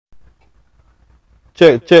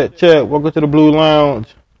Check. Welcome to the Blue Lounge.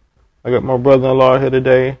 I got my brother-in-law here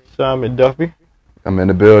today, Sean McDuffie. I'm in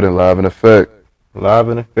the building, live in effect. Live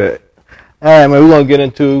in effect. All right, man, we're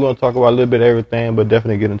going to talk about a little bit of everything, but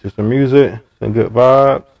definitely get into some music, some good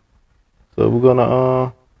vibes. So we're going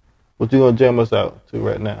to, what you going to jam us out to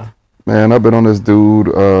right now? Man, I've been on this dude,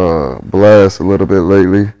 Blast, a little bit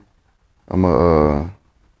lately. I'm going to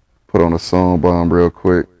put on a song bomb real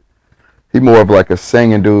quick. He more of like a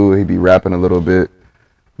singing dude. He be rapping a little bit.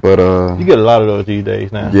 But you get a lot of those these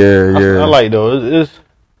days now. Yeah. I like those.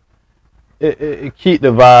 It keep the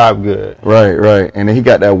vibe good. Right. And then he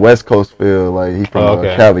got that West Coast feel, like he from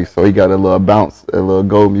Cali, so he got a little bounce, a little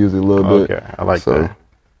go music a little bit. Okay, I like that.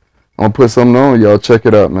 I'm gonna put something on, y'all check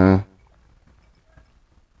it out, man.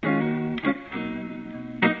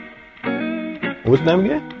 What's his name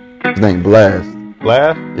again? His name Blast.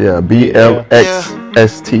 Blast? Yeah,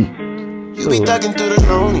 BLXST. You be thugging through the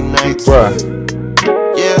lonely nights. Bruh.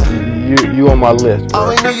 Yeah. You on my list, bro.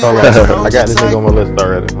 I got this nigga on my list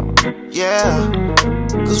already. Yeah.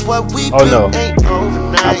 Cause what we ain't overnight.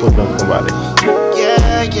 I put them somebody.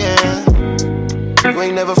 Yeah. You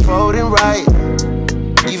ain't never folding right.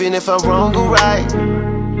 Even if I'm wrong or right.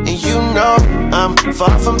 And you know I'm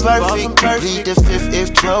far from perfect. Plead the fifth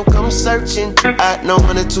if 12 come searching. I know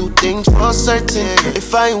one or two things for certain.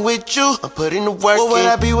 If I ain't with you, I'm putting the work in. What would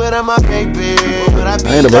I be without my baby? What would I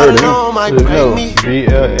be without alone? Might break me.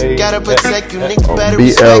 BLA. Gotta protect you, niggas better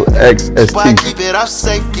respect me. That's why I keep it off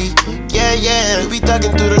safety. Yeah. You be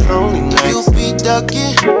thugging through the lonely nights. You be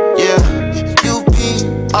ducking, yeah. You be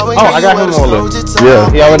always I got him on my list. Yeah,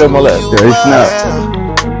 he already on my list. Yeah, he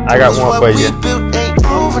snapped. I got one for you.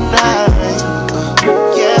 Overnight,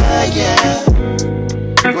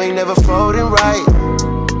 yeah. You ain't never folding right,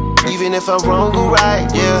 even if I'm wrong or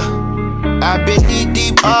right, yeah. I've been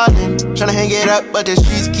deep all in, tryna hang it up, but the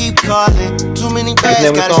streets keep calling. Too many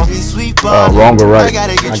bags, got a street sweep on. Wrong or right? I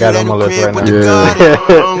gotta get I got you on my that list right crib now. with the garden.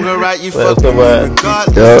 Wrong or right, you fuck with me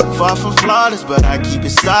regardless. Yep. Far from flawless, but I keep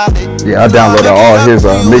it solid. Yeah, I downloaded all his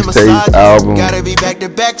mixtapes, albums. Gotta be back to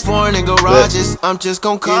back foreign in garages. I'm just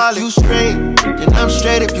gon' call you straight, then I'm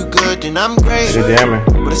straight. If you good, then I'm great.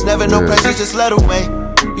 But it's never no pressure, just let away.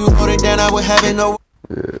 You hold it down, I would have it no.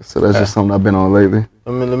 Yeah, so that's just something I've been on lately.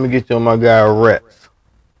 Let me get you on my guy Rex.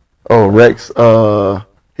 Oh, Rex,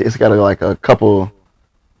 he's got like a couple.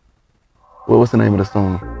 What's the name of the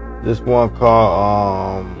song? This one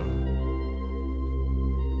called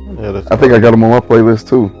I think I got him on my playlist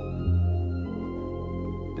too.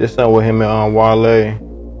 This song with him and Wale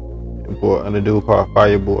and the dude called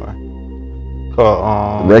Fireboy.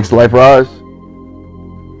 Called Rex Life Raj.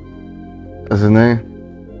 That's his name.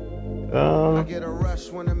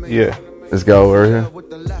 Yeah. This guy over here.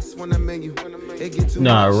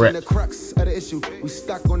 Nah, Rex. We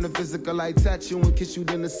stuck on the physical, I touch you and kiss you,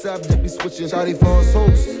 then the subject be switching. Shawty false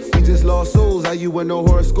hopes, we just lost souls. Are you with no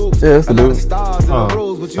horoscopes? Yeah, that's the dude. Stars in the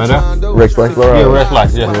rows, but you Rex Life Raj. Yeah, Rex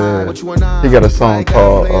Life, yeah. He got a song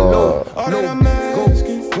called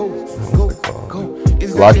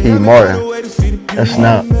Lockheed Martin. That's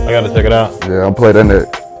not. I gotta check it out. Yeah, I'm playing that.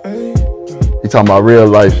 He talking about real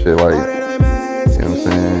life shit, like, you know what I'm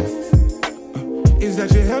saying? I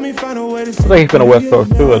think he's from the West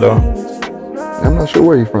Coast too, though. I'm not sure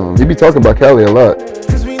where he's from. He be talking about Cali a lot.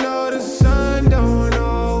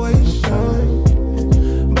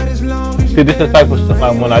 See, this is the type of stuff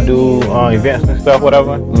like when I do events and stuff,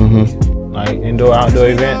 whatever. Like indoor, outdoor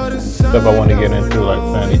events, stuff I want to get into, like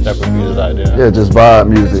playing these type of music out there. Yeah, just vibe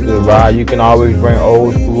music. The vibe, you can always bring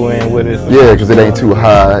old school in with it. Yeah, because it ain't too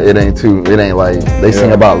high. It ain't like they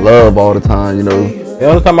sing about love all the time, you know. The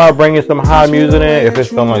only time I bring in some high music in, if it's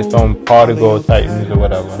some party girl type music or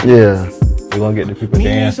whatever. Yeah. We're gonna get the people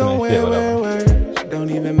dancing and shit, whatever. Don't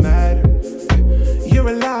even matter. You're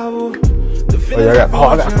reliable.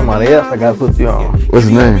 I got somebody else I gotta put you on. What's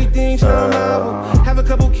his name?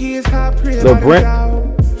 Lil Brent.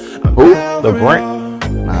 Who? Lil Brent.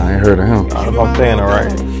 Nah, I ain't heard of him. I don't know if I'm saying it right.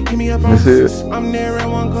 This is. Nah,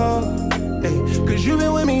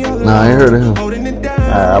 I ain't heard of him. Alright,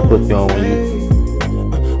 I'll put you on when you.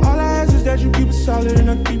 You keep it solid and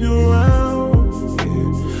I keep you around.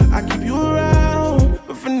 Yeah. I keep you around,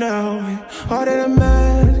 but for now, all that I'm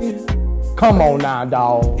asking. Come on now,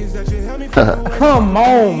 dog. Come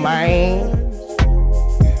on, man.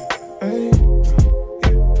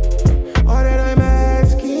 All that I'm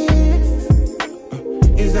asking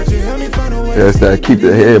is that you help me find a way. Yeah, it's that keep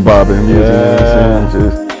the head bobbing music. Yeah. You know what I'm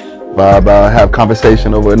saying? Just vibe out, have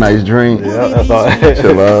conversation over a nice drink. Yeah, that's all.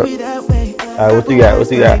 Chill out. Alright, what you got?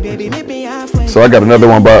 So I got another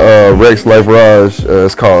one by Rex Life Raj.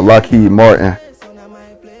 It's called Lockheed Martin.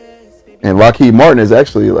 And Lockheed Martin is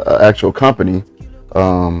actually an actual company.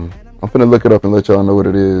 I'm finna look it up and let y'all know what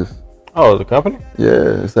it is. Oh, the company?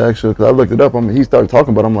 Yeah, it's actual. Cause I looked it up. He started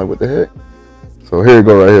talking about it. I'm like, what the heck? So here you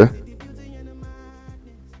go, right here.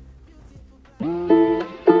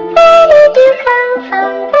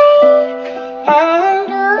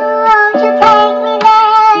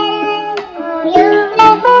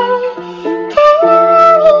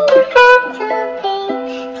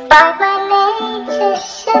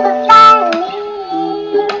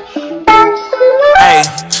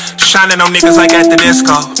 Shining on niggas like at the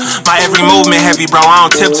disco. My every movement heavy, bro, I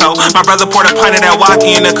don't tiptoe. My brother poured a pint of that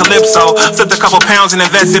walkie in the Calypso. Flipped a couple pounds and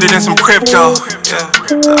invested it in some crypto. Yeah.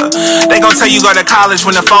 They gon' tell you go to college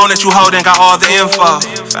when the phone that you holding got all the info.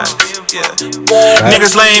 Yeah.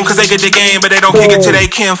 Niggas lame cause they get the game, but they don't kick it to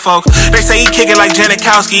they kinfolk. They say he kick it like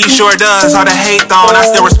Janikowski, he sure does. All the hate thrown, I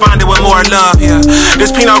still responded with more love, yeah.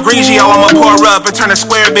 This Pinot Grigio, I'ma pour up and turn a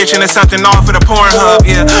square bitch into something off of the Pornhub,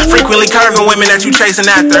 yeah. Frequently curving women that you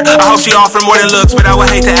chasing after. I hope she offer more than looks, but I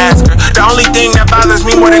would hate to ask her. The only thing that bothers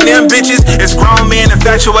me more than them bitches is grown men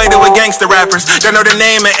infatuated with gangster rappers. They know the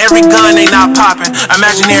name of every gun they not popping.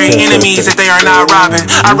 Imaginary enemies that they are not robbing.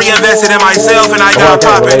 I reinvested in myself and I got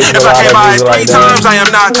popping. If I came by 3 times, I am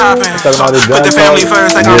not copping. Put the family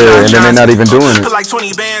first, like I'm and then they're not even doing it. Put like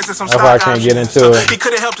 20 bands and some stock options. I can't get into it. He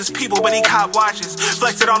could have helped his people, but he cop watches.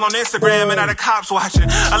 Flexed it all on Instagram and now the cops watching.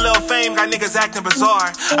 A little fame got niggas acting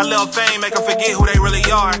bizarre. A little fame make them forget who they really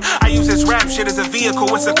are. I use this rap shit as a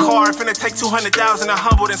vehicle, it's a car. Finna take 200,000 to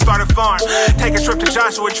Humboldt and start a farm. Take a trip to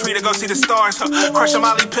Joshua Tree to go see the stars. Crush a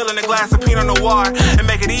Molly pill in a glass of Pinot Noir. And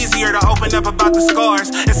make it easier to open up about the scars.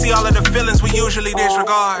 And see all of the feelings we usually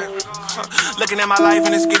disregard. Looking at my life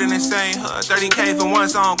and it's getting insane. 30K for one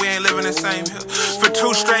song, we ain't living the same. For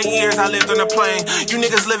 2 straight years I lived on a plane. You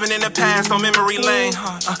niggas living in the past on memory lane.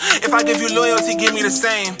 If I give you loyalty, give me the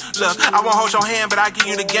same. Look, I won't hold your hand, but I give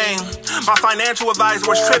you the game. My financial advisor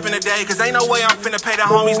was tripping today, cause ain't no way I'm finna pay the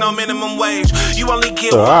homies no minimum wage. You only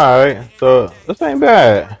get so, alright, so this ain't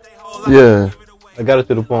bad. Yeah. I got it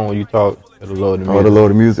to the point where you talk at the load of music. Oh, the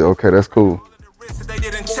load of music. Okay, that's cool. They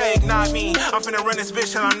didn't take, not me. I'm finna run this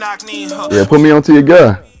bitch till I knock knee. Yeah, put me onto your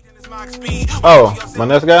guy. Oh, my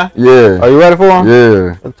next guy? Yeah. Are you ready for him?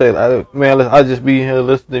 Yeah. I'll tell you, man, I'll just be here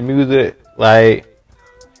listening to music. Like,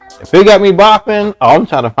 if it got me bopping, I'm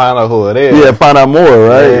trying to find out who it is. Yeah, find out more,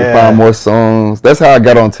 right? Yeah. Find more songs. That's how I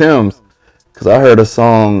got on Tim's. Cause I heard a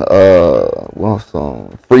song, what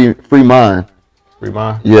song? Free Mind. Free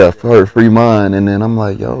Mind? Yeah, I heard Free Mind, and then I'm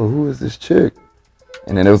like, yo, who is this chick?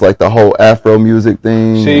 And then it was like the whole Afro music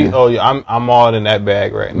thing. Oh yeah, I'm all in that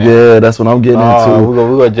bag right now. Yeah, that's what I'm getting into.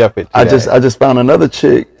 We're gonna jump it. I just found another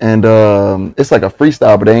chick, and it's like a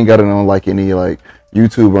freestyle, but they ain't got it on like any like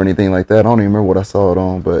YouTube or anything like that. I don't even remember what I saw it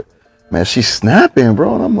on, but man, she's snapping,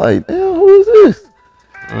 bro. And I'm like, damn, who is this?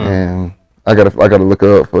 And I gotta look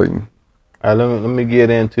her up for you. All right, let me get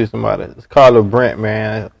into somebody. It's Carla Brent,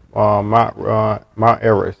 man. Mount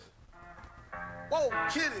Everest. Whoa,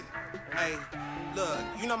 kid it. Hey, look,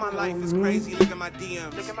 you know my life is crazy. Look at my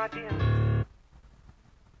DMs.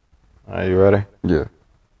 Are you ready? Yeah.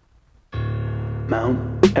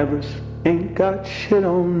 Mount Everest ain't got shit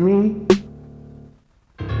on me.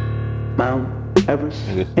 Mount Everest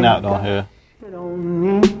ain't got shit on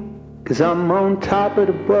me. Cause I'm on top of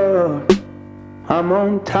the world. I'm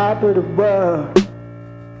on top of the world.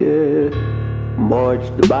 Yeah. Mortgage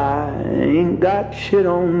Dubai ain't got shit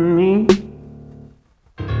on me.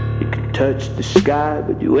 You can touch the sky,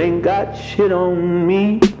 but you ain't got shit on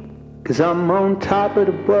me. Cause I'm on top of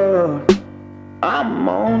the world. I'm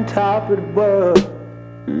on top of the world.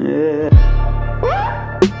 Yeah.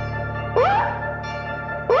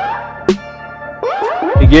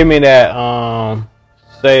 He gave me that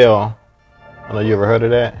sale. I know you ever heard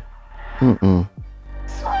of that? Mm-mm.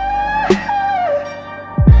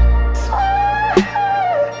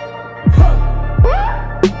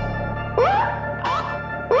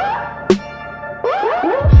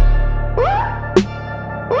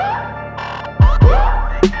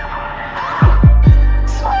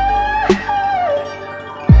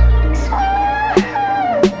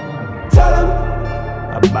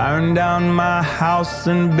 Burn down my house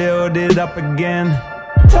and build it up again.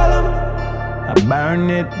 Tell 'em. I burn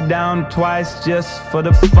it down twice just for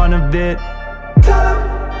the fun of it. Tell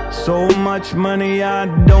 'em. So much money I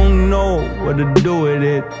don't know what to do with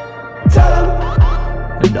it. Tell 'em.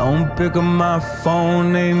 I don't pick up my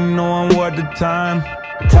phone, ain't knowing what the time.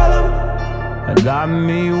 Tell 'em. I got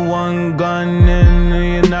me one gun and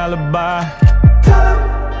an alibi. Tell 'em.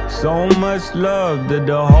 So much love that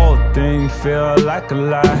the whole thing feel like a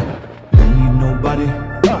lie. Don't need nobody,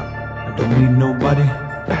 I don't need nobody.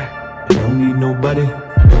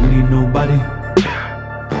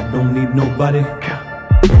 nobody.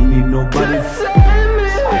 Don't need nobody.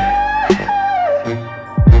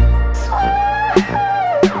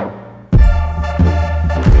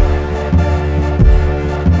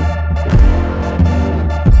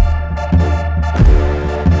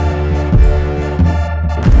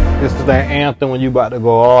 This is that anthem when you about to go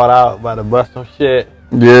all out, about to bust some shit.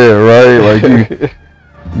 Yeah, right. Like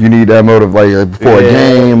you need that motive, like before a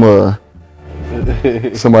game or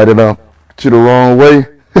somebody done put you the wrong way.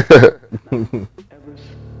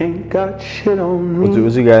 Ain't got shit on me.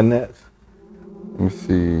 What you got next? Let me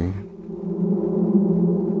see.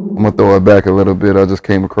 I'm gonna throw it back a little bit. I just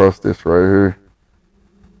came across this right here.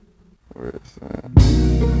 Where is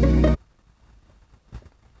that?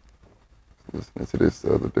 Listening to this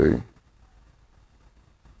the other day.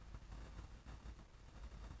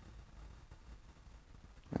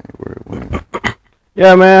 Where it went.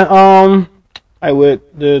 Yeah, man. Like with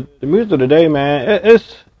the music of the day, man,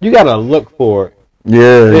 it's you gotta look for it.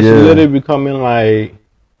 Yeah, It's yeah. literally becoming like,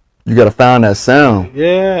 You gotta find that sound.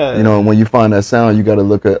 yeah. You know, and when you find that sound, you gotta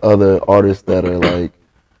look at other artists that are like,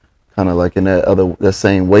 kind of like in that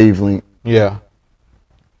same wavelength. Yeah.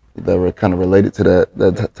 That were kind of related to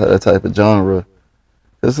that type of genre.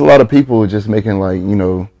 There's a lot of people just making like, you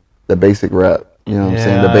know, the basic rap. You know what I'm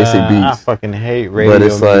saying? The basic I beats. fucking hate radio But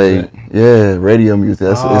it's music. like, yeah, radio music.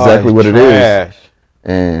 That's Oh, exactly it's what it is. trash.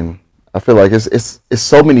 And I feel like it's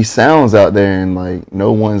so many sounds out there, and like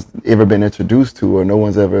no one's ever been introduced to, or no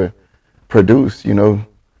one's ever produced. You know,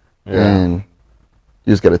 Yeah. and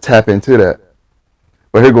you just gotta tap into that.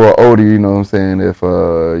 But here go an oldie. You know what I'm saying? If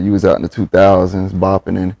you was out in the 2000s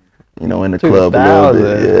bopping and you know in the club a little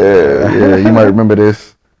bit, yeah, you might remember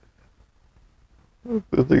this.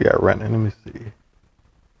 What you got running? Let me see.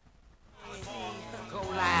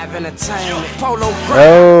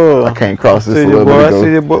 Oh, I came across this see a your little bit boy. ago.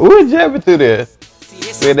 See your boy. We're jamming through this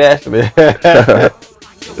with Ashley.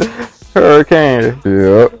 Hurricane.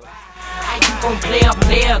 Yep.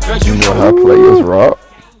 You know how players rock.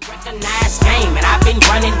 Game, and I've been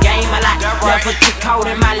running game a lot. Never get caught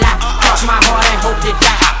in my life. Cross my heart and hope to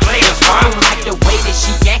die. Players wrong like the way that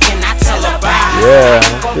she acting. I tell her bye.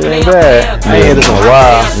 Yeah, it ain't bad. I ain't heard this in a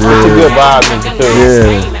while. It's a good vibe music too.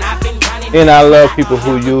 Yeah. And I love people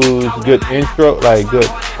who use good intro, like good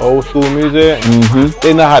old school music. Mm-hmm.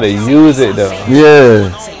 They know how to use it though.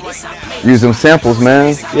 Yeah. Use them samples,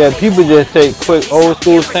 man. Yeah, people just take quick old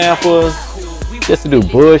school samples just to do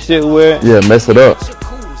bullshit with. Yeah, mess it up.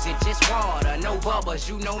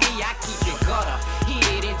 You know me, I keep it gutter.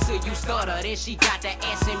 Hit it until you stutter. Then she got to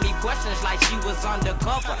asking me questions like she was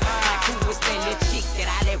undercover. Like who was that little chick that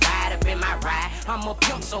I let ride up in my ride? I'm a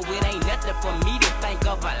pimp, so it ain't nothing for me to think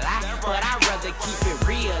of a lie. But I'd rather keep it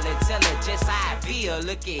real and tell her just how I feel.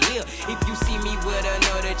 Look at here. If you see me with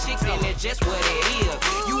another chick, then it's just what it is.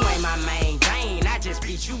 You ain't my main vein. I just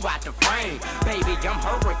beat you out the frame. Baby, I'm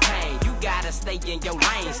hurricane. You gotta stay in your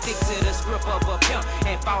lane. Stick to the script of a pimp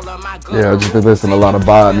and follow my gut. Yeah, I've just been listening to a lot of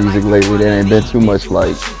vibe music lately. There ain't been too much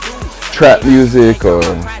like trap music or,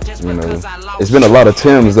 you know, it's been a lot of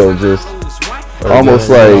Tim's though, just almost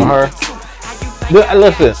like.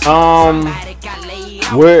 Listen,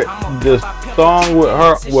 where the song with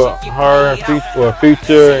her and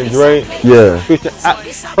Future and Drake. Yeah.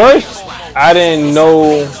 First, I didn't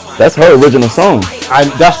know. That's her original song.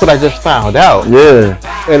 That's what I just found out. Yeah.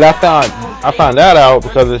 And I found that out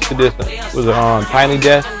because it was on Tiny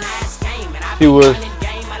Desk. She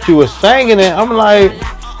was singing it. I'm like,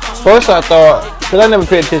 first I thought, because I never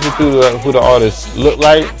paid attention to who the artist looked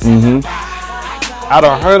like. Mm-hmm. I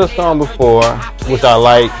done heard a song before, which I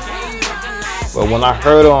like, but when I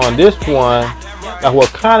heard her on this one, like what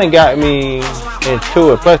kind of got me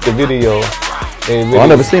into it, plus the video. I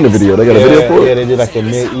never seen the video. They got a video for it? Yeah, they did like a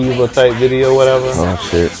medieval type video, whatever. Oh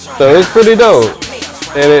shit. So it's pretty dope.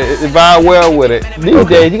 And it vibe well with it. These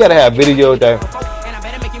days, you gotta have videos that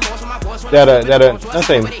I'm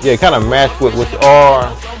saying, yeah, kind of match with what you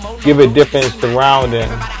are, give it different surrounding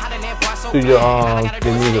to your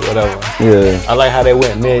music, whatever. Yeah. I like how they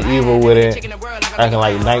went medieval with it, acting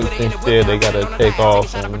like knights and shit. They gotta take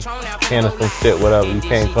off and handle some shit, whatever. You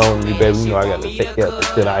can't come to me, baby. You know I gotta take care of the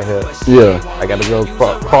shit out here. Yeah. I gotta go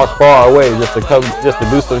cross far away just to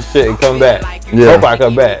do some shit and come back. Yeah. Hope I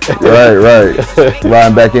come back. Right.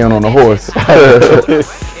 Riding back in on the horse.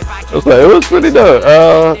 It was pretty dope.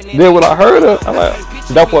 Then when I heard it, I'm like,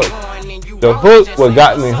 that's what the hook. What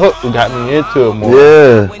got me hooked, what got me into it more.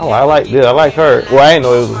 Yeah. Oh, I like this. I like her. Well, I didn't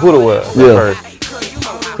know it was who it was. Yeah. Her.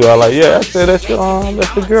 So I like, yeah. I said that's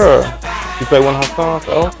the girl. She played one of her songs.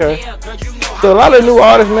 So, okay. So a lot of new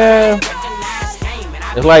artists, man.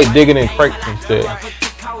 It's like digging in crates and shit,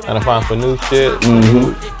 trying to find some new shit.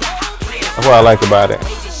 Mm-hmm. That's what I like about it.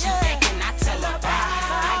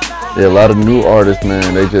 Yeah, a lot of new artists,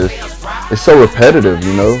 man, it's so repetitive,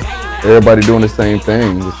 you know? Everybody doing the same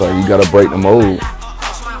thing. It's like you gotta break the mold. And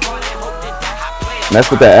that's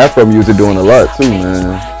what that Afro music doing a lot too,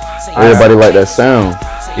 man. Everybody like that sound.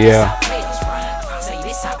 Yeah.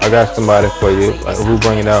 I got somebody for you. Like who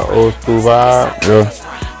bringing out old school vibe. Yeah.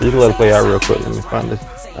 You can let it play out real quick. Let me find this.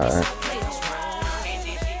 Alright.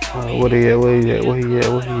 Where he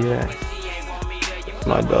at?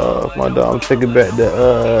 My dog. I'm taking back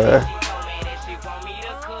the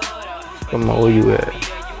come on, where you at?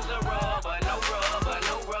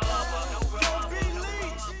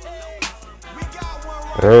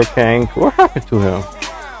 Hurricane. What happened to him?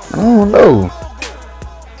 I don't know.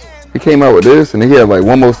 He came out with this, and then he had like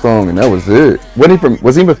one more song, and that was it.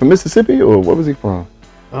 Was he even from Mississippi, or what was he from?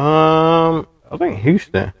 I think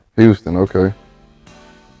Houston. Houston, okay.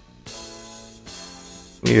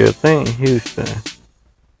 Yeah, I think Houston.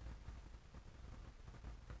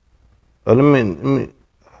 Oh, let me.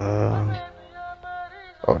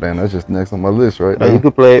 Oh damn, that's just next on my list right Oh, now. you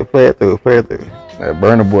can play it through. That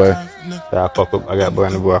Burna Boy. I got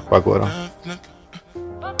Burna Boy. I fuck with him.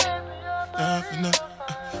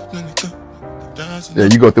 Yeah,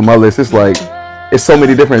 you go through my list. It's like it's so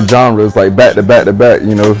many different genres, like back to back to back.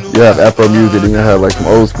 You know, you have Afro music, then you have like some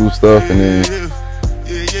old school stuff, and then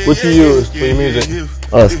What you use for your music?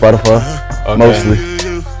 Spotify Okay. mostly.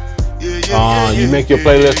 You make your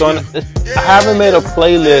playlist on it. I haven't made a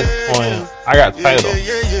playlist on. I got Tidal.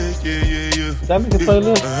 Does that make a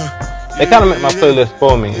playlist? They kind of make my playlist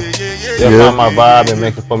for me. They'll find my vibe and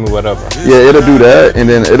make it for me, whatever. Yeah, it'll do that, and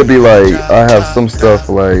then it'll be like I have some stuff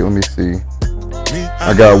like let me see.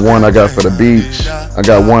 I got one I got for the beach. I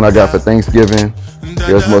got one I got for Thanksgiving.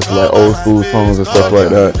 There's mostly like old school songs and stuff like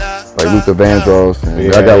that, like Luther Vandross. And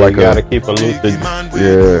Yeah, I got like you gotta keep a Luther.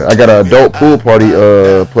 Yeah, I got an adult pool party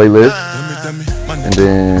playlist, and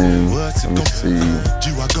then let me see.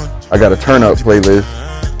 I got a turn up playlist.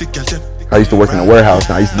 I used to work in a warehouse,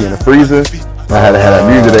 and I used to be in the freezer. I had to have that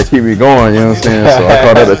music that keep me going, you know what I'm saying? So I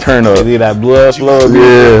call that a turn up. See that blood flow?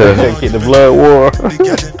 Yeah. Keep the blood war.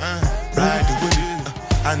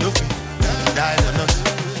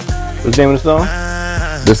 What's the name of the song?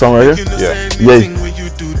 This song right here? Yeah. Yay.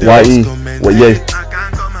 Y-E. What Yay?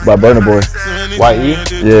 By Burna Boy. Y-E?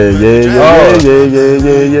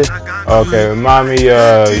 Yeah. Okay, remind me,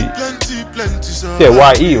 yeah,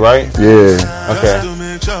 Y-E, right? Yeah. Okay.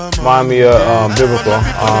 Remind me of Biblical.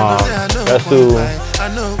 That's who,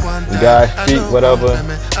 God speak, whatever,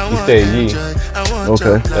 he said ye.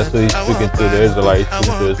 Okay. That's who he's speaking to, the Israelites,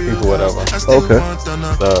 speaking to his people, whatever. Okay.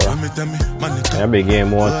 So, I've been getting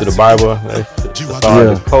more into the Bible. It's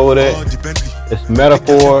hard to code it. It's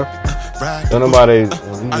metaphor. Don't nobody,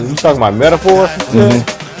 you talking about metaphors?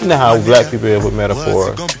 You know how black people is with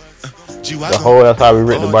metaphors. That's how we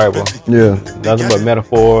read the Bible. Yeah. Nothing but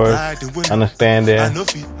metaphors, understanding.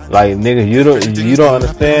 Like nigga, you don't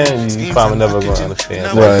understand, you probably never gonna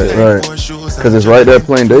understand. Right. Cause it's right there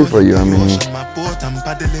plain day for you. I mean.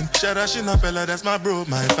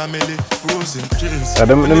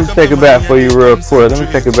 Let me take it back for you real quick. Let me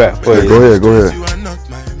take it back for you. Go ahead.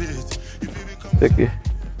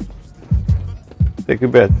 Take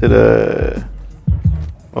it back to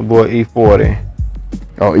my boy E40.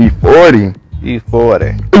 Oh, E40.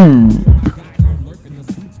 E40.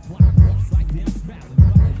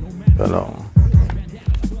 Hold on.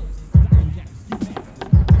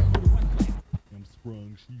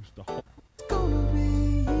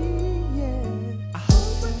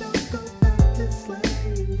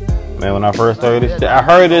 Man, when I first heard this,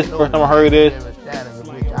 first time I heard this,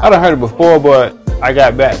 I done heard it before, but I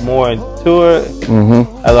got back more into it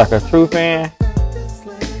as like a true fan.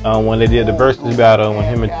 When they did the versus battle, when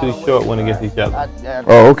him and Too Short went against each other.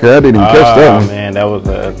 Oh, okay, I didn't even catch that one. Man, that was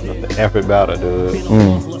an epic battle, dude.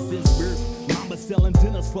 Mama selling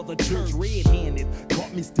dinners for the church, red-handed.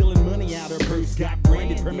 Caught me stealing money out her purse. Got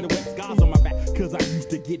branded, permanent wet scars on my back. Cause I used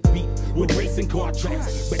to get beat with racing car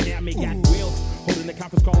tracks. But now me got wheels. Holding the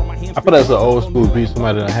conference call on my hands. I feel that's an old school beat.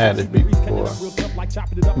 Somebody done had this beat before.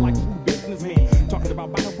 Chopping it up like true businessman. Talking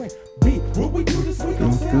about, by the way, beat, what we do this week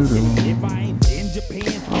on Saturday? If I ain't in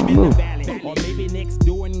Japan, I'm in the valley. Or maybe next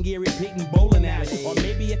door in Gary Payton bowling alley. Or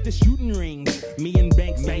maybe at the shooting range. Me and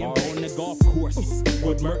Banks are on the golf course.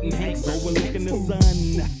 With Merton Hanks overlooking the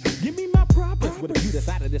sun. Give me my props with a view that's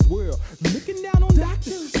out of this world. Looking down on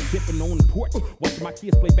doctors. Sipping on the porch. Watching my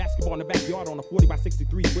kids play basketball in the backyard on a 40 by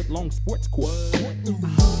 63 foot long sports court.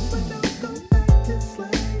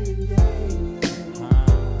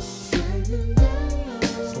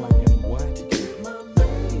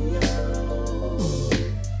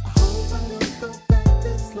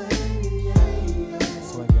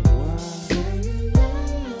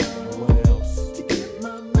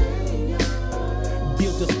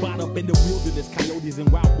 up in the wilderness, coyotes and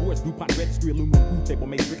wild boars. DuPont registry, aluminum food table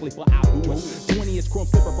made strictly for outdoors. 20-inch chrome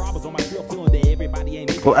slipper robbers on my trail, feeling that everybody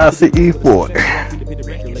ain't For ICE40.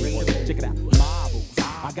 Check it out, marbles.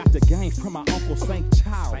 I got the game from my uncle St.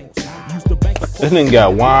 Charles. Used to bank a This nigga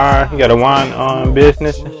got wine. He got a wine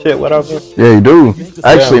business and shit, whatever. Yeah, you do.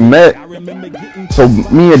 I actually met. So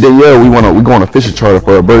me and Danielle, we go on a fishing charter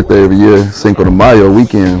for our birthday every year, Cinco de Mayo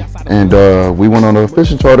weekend, and we went on a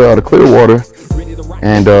fishing charter out of Clearwater.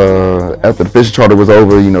 And after the fishing charter was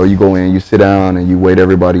over, you know, you go in, you sit down, and you wait.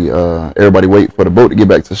 Everybody wait for the boat to get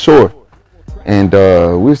back to shore. And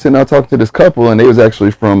we were sitting out talking to this couple, and they was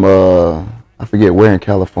actually from I forget where in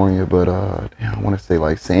California, but I want to say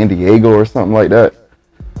like San Diego or something like that.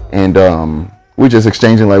 And we're just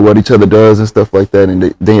exchanging like what each other does and stuff like that.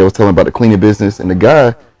 And Danielle was telling about the cleaning business, and the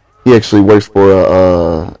guy, he actually works for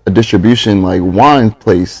a distribution like wine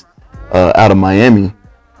place out of Miami,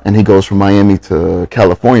 and he goes from Miami to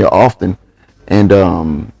California often. And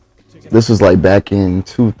this was like back in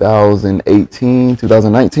 2018,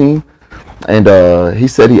 2019. And he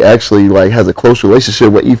said he actually like has a close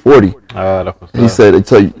relationship with E40. He said,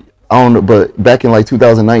 I don't know, but back in like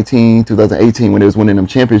 2019, 2018, when they was winning them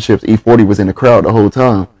championships, E40 was in the crowd the whole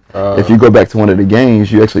time. If you go back to one of the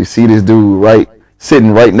games, you actually see this dude sitting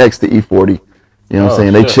right next to E40. You know what I'm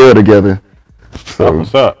saying? Shit. They chill together. So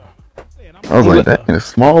what's up? I was like, that in a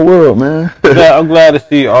small world, man. Yeah, I'm glad to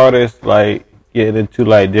see artists like get into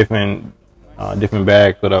like different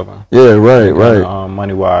bags, whatever. Yeah, right.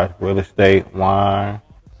 Money wise, real estate, wine,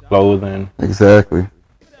 clothing. Exactly.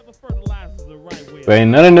 But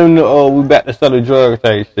ain't none of them. We back to selling drugs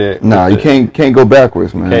type shit. Nah, you can't go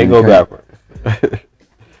backwards, man. Can't go backwards.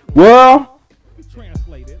 Well,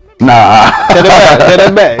 nah. Cut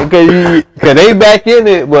it back, cause they back in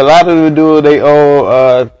it, but a lot of them do they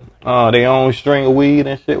own string of weed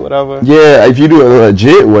and shit, whatever. Yeah, if you do it a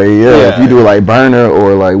legit way, yeah. If you do it like Burner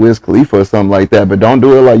or like Wiz Khalifa or something like that, but don't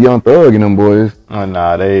do it like Young Thug and them boys. Oh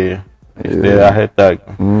nah, they still out here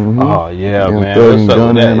thugging. Mm-hmm. Oh yeah, Young man. Thug What's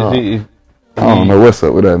up with that? I don't know what's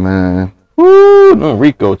up with that, man. Woo, no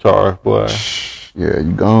Rico charge, boy. Yeah,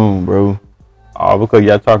 you gone, bro. Oh, because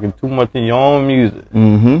y'all talking too much in your own music.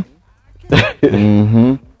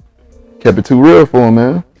 Kept it too real for him,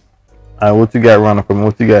 man. Alright, what you got running from?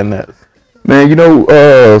 What you got next? Man, you know,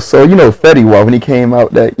 so you know Fetty Wap, when he came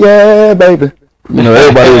out that, yeah, baby. You know,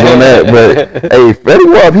 everybody was on that, but hey, Fetty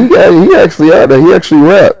Wap, he actually out there. He actually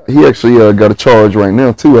rapped. He actually got a charge right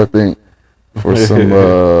now too, I think, for some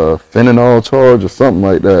fentanyl charge or something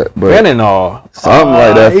like that. But fentanyl, something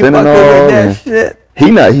like that. Fentanyl. That shit.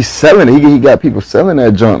 He's selling it. He got people selling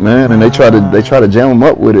that junk, man, and they try to jam him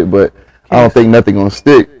up with it, but I don't think nothing gonna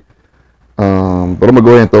stick. But I'm gonna go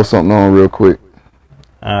ahead and throw something on real quick.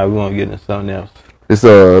 Alright, we're gonna get into something else. This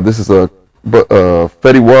is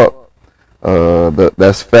Fetty Wap.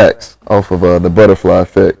 That's Facts off of the Butterfly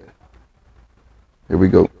Effect. Here we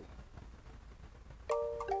go.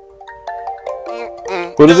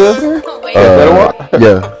 What is this?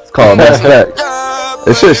 Yeah, it's called That's Facts.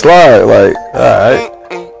 It should slide like. Alright.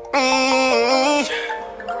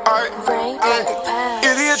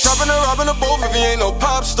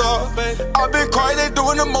 I've been quiet, they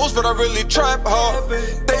doing the most, but I really trap hard.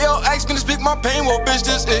 They all ask me to speak my pain, well, bitch,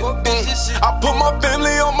 this it. I put my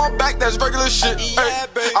family on my back, that's regular shit.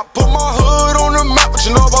 I put my hood on the map, what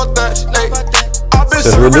you know about that? I've been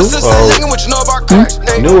serving since the young, what you know about crack?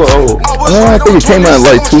 New or old? I think it came out in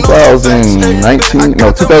like 2019, no,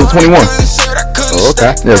 2021. Oh,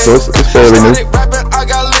 okay. Yeah, so it's fairly new. I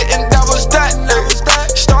got lit and that was that.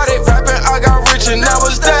 Started rapping, I got rich and that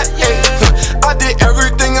was that. I did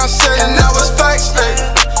everything I said and that was facts.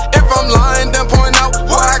 If I'm lying, then point out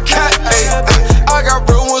why I can't. I got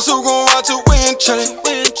real ones who gon' ride to win chain.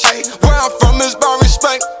 Where I'm from is by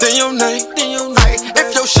respect, then your name.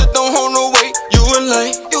 If your shit don't hold no weight, you a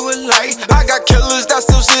lame. I got killers that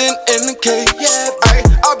still sitting in the cage.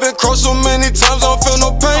 I've been crossed so many times, I don't feel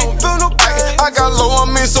no pain. I got low, I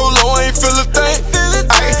mean so low, I ain't feel a thing.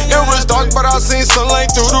 It was dark, but I seen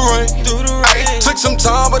sunlight through the rain. Took some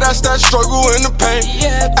time, but that's that struggle and the pain.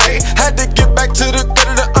 Had to get back to the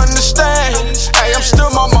gutter to understand. I'm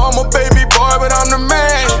still my mama, baby boy, but I'm the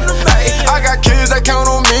man. I got kids that count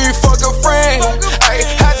on me, fuck a friend.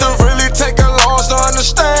 Had to really take a loss to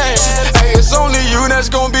understand. It's only you that's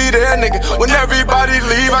gonna be there, nigga. When everybody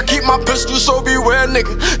leave, I keep my pistol, so beware,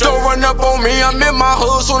 nigga. Don't run up on me, I'm in my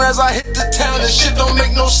hood. Soon as I hit the town, this shit don't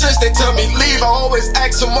make no sense. They tell me leave, I always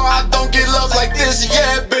ask them why I don't get love like this.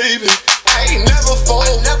 Yeah, baby. Never fall,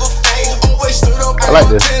 always stood up. I like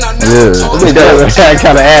this. Yeah, we got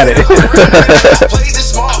kind of added.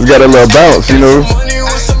 We got a little bounce, you know.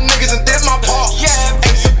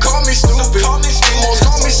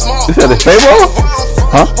 You said it's Fabo?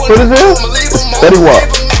 Huh? What is this? It's Fetty Wap.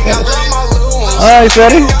 Alright,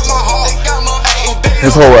 Fetty.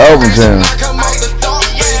 His whole album jam.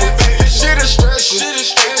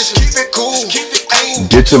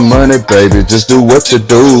 Get your money, baby. Just do what you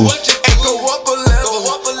do.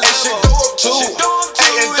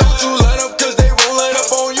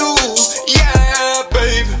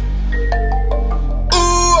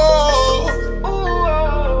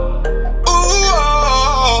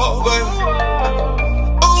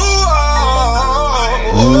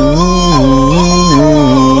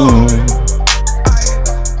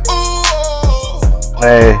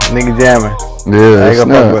 Hey, nigga jamming. Yeah, I ain't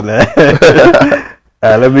gonna fuck with that.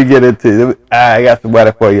 Alright, let me get into it. I got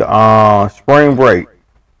somebody for you. Spring Break.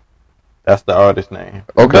 That's the artist name.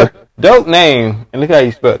 Okay. Dope name. And look how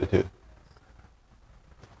you spelled it too.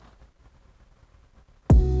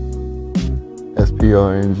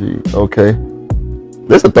 SPRNG. Okay.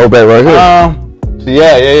 This a throwback right here. So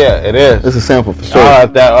yeah, it is. It's a sample for sure.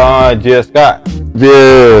 That Jill Scott.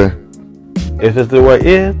 Yeah. It's just the way.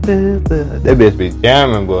 That bitch be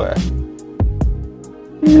jamming, boy.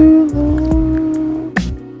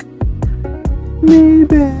 Me,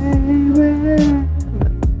 baby.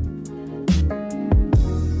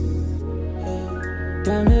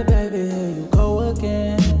 Damn it, baby, here you go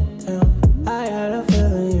again. I had a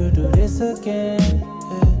feeling you do this again.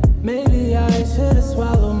 Maybe I should've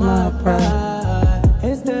swallowed my pride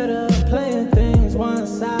instead of playing things one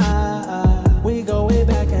side. We go way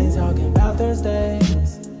back, ain't talking about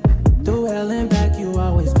Thursdays. Through hell and back, you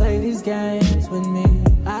always play these games with me.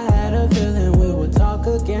 I had a feeling we would talk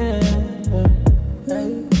again.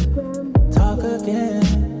 Talk again.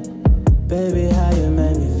 Baby, how you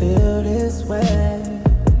made me feel this way.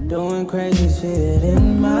 Doing crazy shit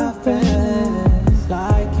in my face.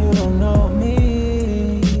 Like you don't know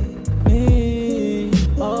me.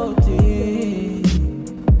 OD.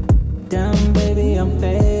 Damn, baby, I'm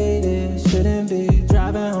faded. Shouldn't be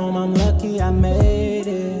driving home, I'm lucky I made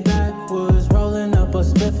it. Backwoods rolling up a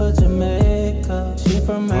spliff for Jamaica. She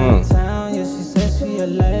from out of town, yeah, she said she a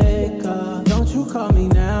Laker. Don't you call me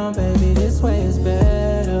now, baby, this way is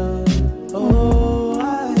better. Oh,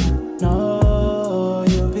 I know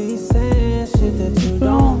you'll be saying shit that you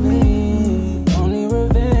don't mean. Only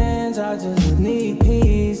revenge, I just need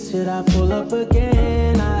peace. Should I pull up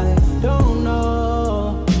again? I don't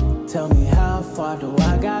know. Tell me how far do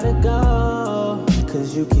I gotta go?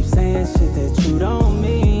 Cause you keep saying shit that you don't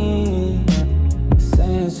mean.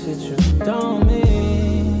 Saying shit you don't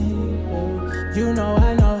mean. You know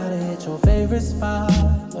I know how to hit your favorite spot.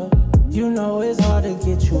 You know it's hard to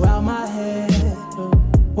get you out my head.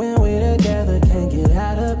 When we together, can't get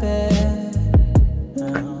out of bed.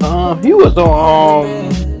 He was on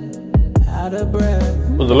Out of breath.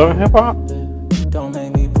 was it Love and Hip Hop? Don't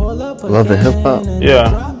make me pull up Love and Hip Hop?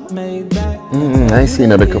 Yeah. I ain't seen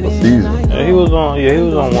that a couple seasons. Yeah, he was on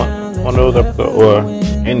one of those episodes or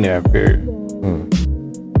in there period.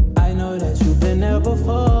 I know that you've been there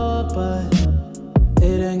before, but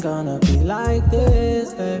it ain't gonna be like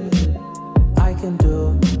this, baby. I can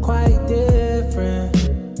do quite different.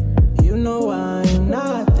 You know I'm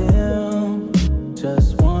not them.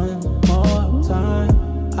 Just one more time,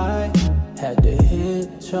 I had to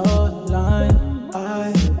hit your line.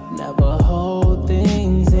 I never hold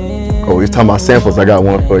things in. Oh, he's talking about samples. I got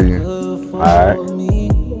one for you. Alright. Let me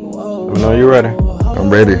know you're ready. I'm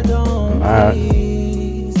ready. Alright.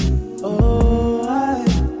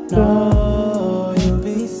 No, you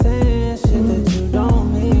be saying shit that you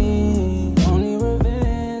don't mean. Only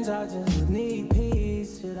revenge, I just need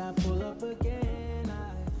peace. Should I pull up again?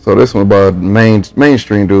 So this one about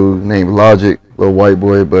mainstream dude named Logic, little white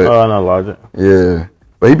boy, but Oh, not Logic. yeah,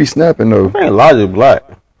 but he be snapping though. I think Logic black.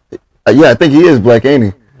 Yeah, I think he is black, ain't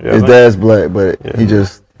he? Yeah, His I think- dad's black, but he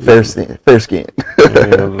just fair skin.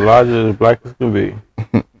 Yeah, Logic is black as can be.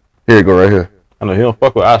 Here you go, right here. I know he don't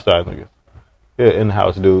fuck with outside niggas. Yeah,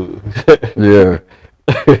 in-house dude. Yeah.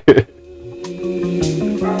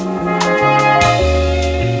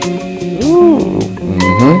 Ooh.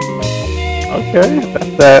 Okay,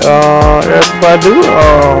 that's that. Everybody do.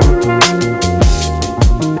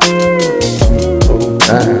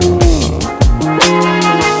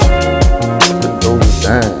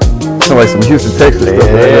 Sound like some Houston, Texas stuff.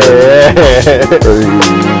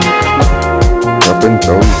 Up and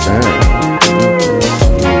throw it down.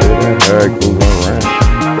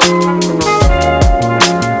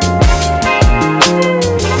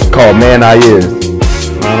 Called Man I Is.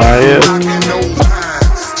 Man I Is.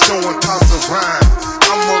 Showing cause of rhyme.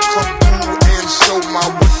 I'ma come through and show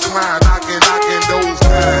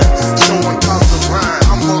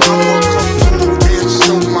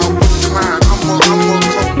my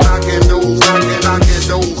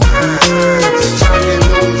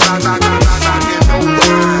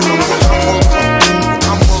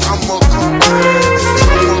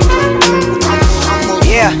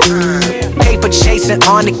Paper chasing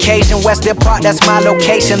on occasion, Western Park, that's my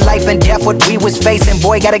location. Life and death, what we was facing.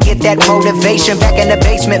 Boy, gotta get that motivation. Back in the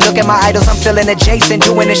basement, look at my idols, I'm feeling adjacent.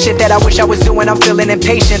 Doing the shit that I wish I was doing, I'm feeling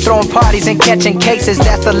impatient. Throwing parties and catching cases,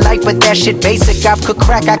 that's the life, but that shit basic. I could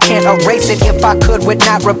crack, I can't erase it. If I could, would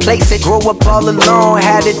not replace it. Grew up all alone,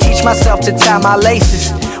 had to teach myself to tie my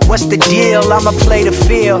laces. What's the deal? I'ma play the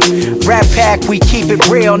field. Rap Pack, we keep it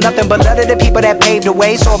real. Nothing but love to the people that paved the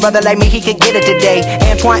way. So a brother like me, he could get it today.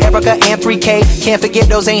 Antoine, Erica, and 3K. Can't forget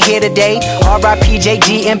those ain't here today. R.I.P.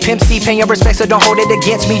 JG and Pimp C. Pay your respect, so don't hold it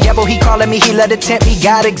against me. Devil, he calling me, he let it tempt me.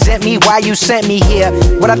 God exempt me, why you sent me here?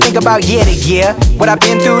 What I think about year to year. What I've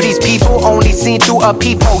been through, these people only seen through a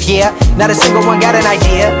peephole, yeah. Not a single one got an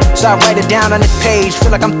idea. So I write it down on this page.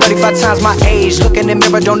 Feel like I'm 35 times my age. Look in the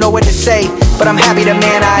mirror, don't know what to say. But I'm happy the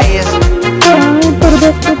man I is.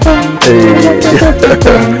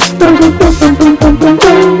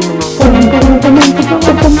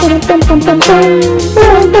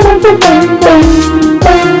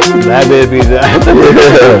 That baby,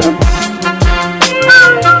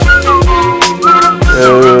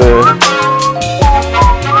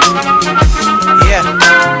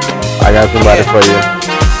 I got somebody for you.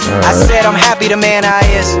 I said I'm happy the man I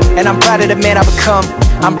is, and I'm proud of the man I become.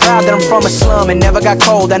 I'm proud that I'm from a slum and never got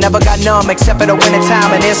cold, I never got numb, except for the winter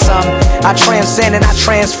time and then some. I transcend and I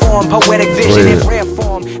transform, poetic vision in rare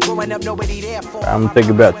form. Growing up, nobody there for. I'm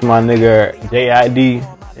thinking back to my nigga JID,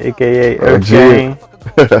 aka Earth Gang.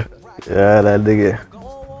 Yeah, that nigga.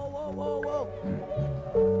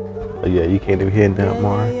 Oh yeah, you can't even hear that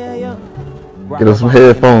more. Get us some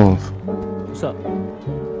headphones. What's up?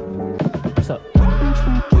 What's up?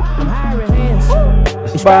 I'm hiring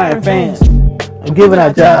hands, inspiring fans. I'm giving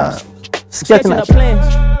out jobs, sketching out plans.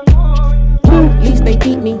 At least they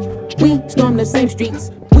beat me. We storm the same streets.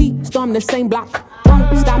 We storm the same block.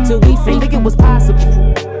 Won't stop till we free. Think it was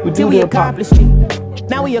possible till we accomplished it.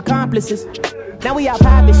 Now we accomplices. Now we out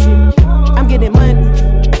popping shit. I'm getting money.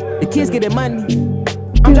 The kids getting money.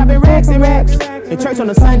 I'm dropping racks and racks in church on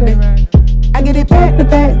a Sunday. I get it back to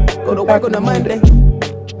back. Go to work on a Monday.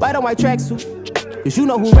 White on white tracksuit, cause you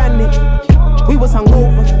know who run it. We was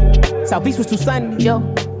hungover. South Beach was too sunny, yo.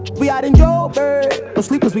 We out in Joburg, no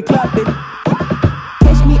sleepers, we clubbing.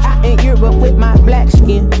 Catch me out in Europe with my black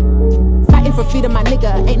skin. Fighting for freedom, my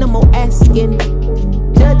nigga, ain't no more asking.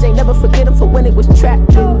 Judge ain't never forget him for when it was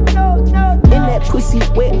trapped in that pussy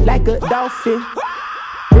wet like a dolphin.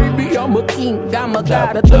 Baby, I'm a king, I'm a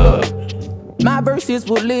god of thug. My verses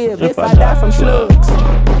will live if I die from slugs.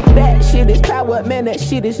 That shit is power, man, that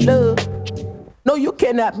shit is love. No, you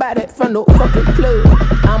cannot buy that from no fucking club.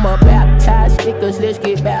 I'm a baptized niggas, let's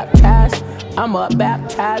get baptized. I'm a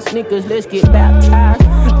baptized niggas, let's get baptized.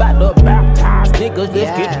 About to baptized niggas,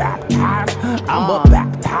 let's get baptized. I'm a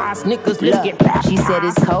baptized niggas, let's get baptized. She said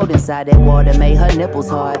it's cold inside that water, made her nipples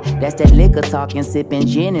hard. That's that liquor talking, sipping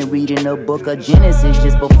gin and reading the book of Genesis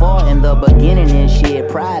just before in the beginning and shit.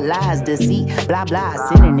 Pride, lies, deceit, blah blah,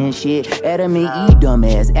 sinning and shit. Adam and Eve,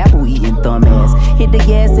 dumbass, apple eating thumb ass. Hit the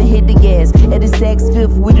gas and hit the gas. At the sex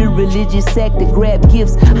fifth with a religious sect to grab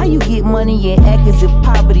gifts. How you get money and act as if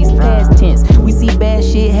poverty's past tense? We see bad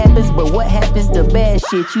shit happens, but what happens to bad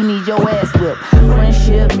shit? You need your ass whipped.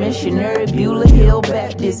 Friendship, missionary, Beulah Hill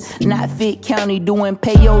Baptist. Not Fit County doing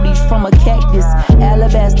peyotes from a cactus.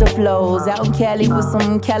 Alabaster flows out in Cali with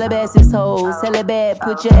some Calabasas hoes. Hella bad,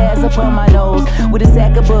 put your ass up on my nose. With a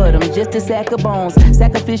sack of bottom, just a sack of bones.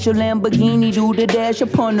 Sacrificial Lamborghini, do the dash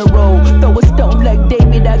upon the road. Throw a stone like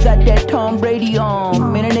David, I got that Tom Brady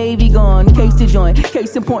on. In a Navy gun, case to joint.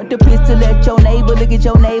 Case and point the pistol at your neighbor. Look at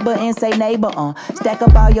your neighbor and say neighbor, stack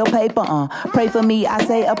up all your paper, pray for me, I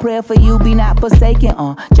say a prayer for you, be not forsaken,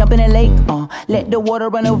 jump in the lake, let the water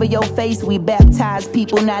run over your face. We baptize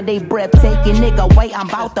people, now they breathtaking, nigga, wait, I'm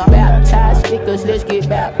about to baptize niggas, let's get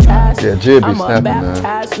baptized. Yeah, Jib be I'm snapping,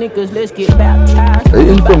 baptized niggas, let's get baptized. Hey,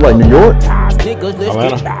 you from like New York? Niggas, let's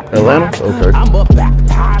get baptized. Atlanta? Okay. I'm a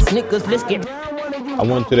baptized niggas, let's get. I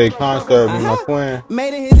went to their concert with my twin.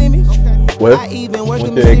 Made in his image. What? I even work Went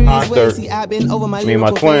in to their mysterious concert. ways. See, I've been over my Me and my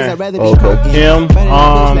lyrical phase. twin. I'd rather be Okay. cocaine. Him, Burning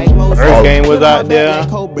up like Moses. Earth Gang was Put my out back there. like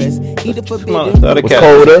cobras. Eat the forbidden other fruit. cat.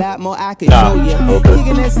 Cold A there? lot more I can Nah. show ya. Okay.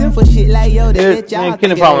 Kicking that sinful shit like yo. They let y'all Man, think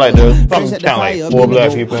Kenny it probably like over. this. Fresh Probably at the count like fire, 4 been black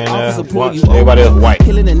the people in officer there. pull One, you everybody over. else white.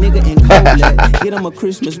 Killing a nigga in cold blood. Get him a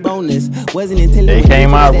Christmas bonus. Wasn't until They it was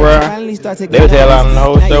came out, that bruh. you finally start taking They was headlining the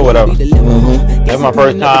whole Now show, you wanna whatever. be delivered. That's my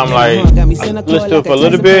first time, like, I listened to it for a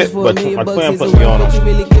little bit, but my twin put me on them.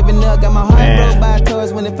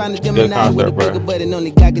 Man, good concert, bro. But it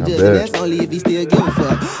only God can judge, bet. and that's only if he still give a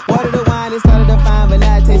fuck. Water the wine, it started to fine, but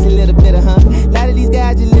now it tastes a little bitter, huh? A lot of these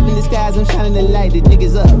guys just live in disguise, I'm shining the light, the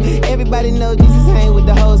niggas up. Everybody know Jesus hang with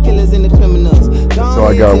the hoes, killers and the criminals. So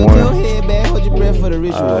I got one. Your head back, hold your breath for the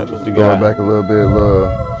ritual. Going back a little bit,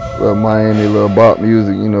 little Miami, little bop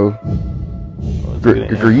music, you know.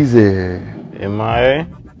 Greasy. MIA.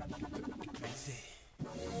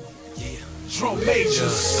 Drum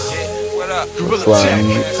majors. What up? Slide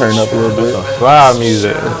music, turn up a little bit. Slide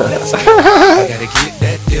music. I gotta get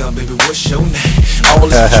that deal, baby. What's your name? All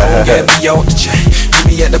this control got me on the chain.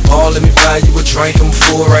 Meet me at the bar, let me buy you a drink. I'm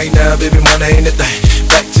full right now, baby. Money ain't a thing.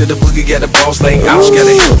 Back to the boogie, got the boss lane out.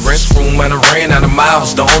 Gotta hit the rent room, and I ran out of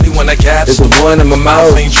miles. The only one I got is the one in my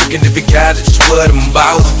mouth. Ain't tricking if you got it, it's what I'm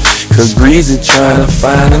about. Cause Greasy tryna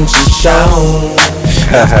find him some show.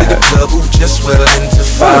 After the club, who just willing to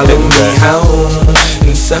follow me home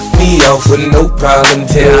and suck me off with no problem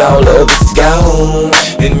till all of it's gone.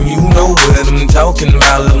 And you know what I'm talking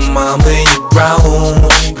about, little mama, you grown.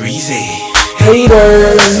 Greasy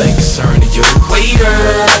haters ain't concerned to you. Waiter,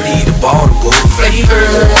 I need a bottle flavor.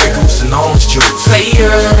 Pickles and orange juice.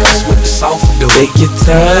 Players with the soft dough. Take your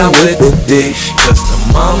time with the dick, cause the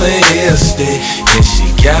mama is thick. And she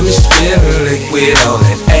got me spilling liquid, all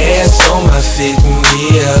that ass on my feet.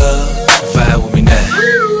 Yeah, vibe with me now.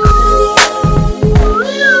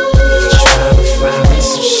 Trying to find me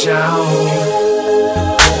some shower.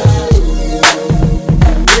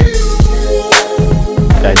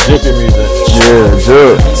 That drippy music. Yeah,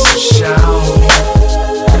 drip.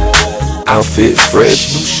 Outfit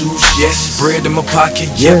fresh, new shoes, yes. Bread in my pocket,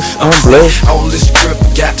 yeah. I'm blessed. All this drip,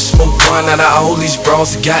 got to smoke one out of all these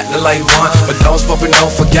bras, got to light one. My dogs popping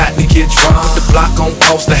off, forgot to get drunk. Put the block on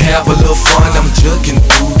pause to have a little fun. I'm jugging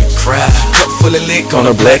through the crowd. Cup full of lick on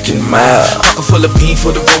a black and mild. Pocket full of bean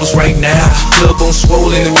for the rollers right now. Club on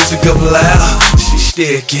swollen, the music up loud. She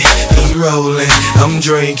sticky, I'm rolling, I'm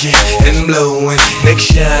drinking and blowing. Neck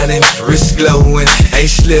shining, wrist glowing, ain't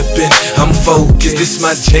slipping, I'm focused. This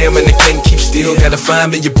my jam and I can't keep still. Gotta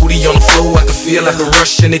find me your booty on the floor. I can feel I can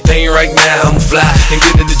rush anything right now. I'm fly and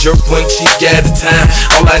get in the jerk one cheek at a time.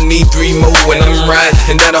 All I need 3 more and I'm right,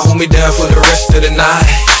 and that'll hold me down for the rest of the night.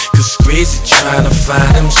 Cause Greasy tryna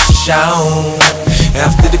find him some show.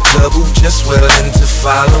 After the club, who just willing to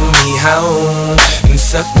follow me home and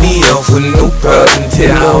suck me off with no problem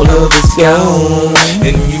till all of it's gone.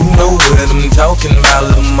 And you know what I'm talking about,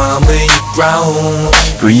 little mama, you grown.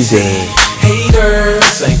 Greasy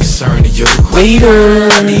haters ain't concerned to you. Waiter,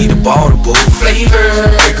 I need a bottle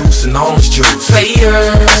flavor. Pickles and orange juice.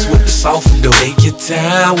 Players with the soft dough. Take your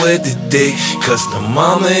time with the dick, cause the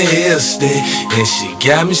mama is thick. And she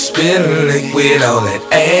got me spilling liquid, all that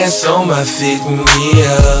ass on my feet.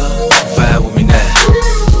 Yeah, vibe with me now.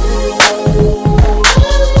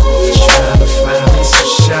 Tryna find me some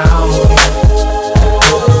shower.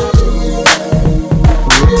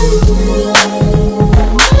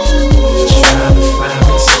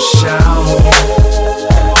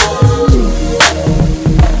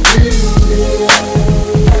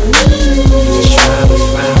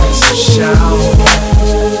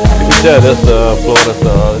 Yeah, that's Florida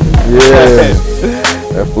stuff. Yeah,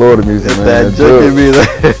 that Florida music, man. That junkie music.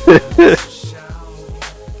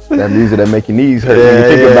 That music that make your knees hurt when you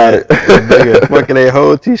think about it. Nigga fucking a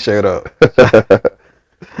whole t-shirt up.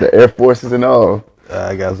 The Air Forces and all.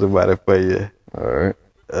 I got somebody for you. Alright.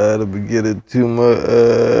 The beginning too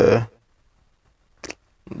much.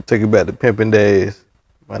 Take it back to pimping days.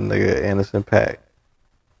 My nigga Anderson .Paak.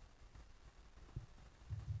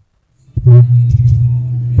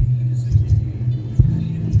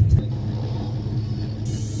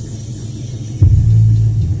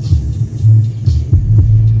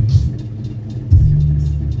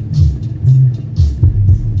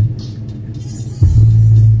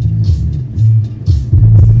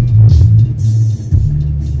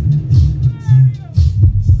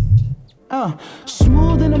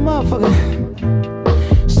 Smooth in the motherfucker.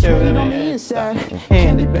 Sweet on the inside.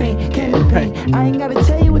 Candy paint, candy paint. I ain't gotta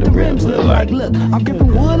tell you what the rims look like. Look, I'm gripping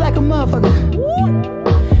wood like a motherfucker.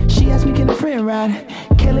 She asked me, can a friend ride?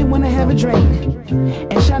 Kelly wanna have a drink,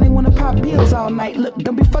 and Shani wanna pop pills all night. Look,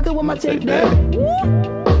 don't be fucking with my tape, there.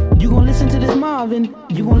 You gon' listen to this Marvin.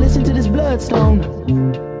 You gon' listen to this Bloodstone.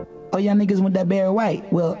 Oh, y'all niggas want that Barry White.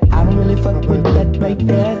 Well, I don't really fuck with that right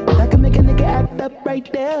there. That can make a nigga act up right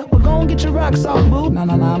there. Well, go and get your rocks off, boo. No, I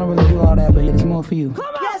don't really do all that, but it's more for you.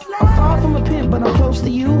 I'm far from a pimp, but I'm close to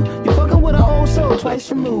you. You're fucking with an old soul twice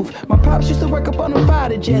removed. My pops used to work up on them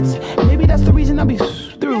fighter jets. Maybe that's the reason I be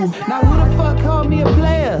through. Now who the fuck called me a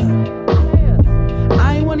player?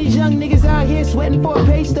 I ain't one of these young niggas out here sweating for a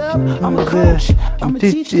pay stub. I'm a coach. I'ma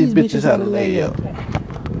teach these bitches how to lay up.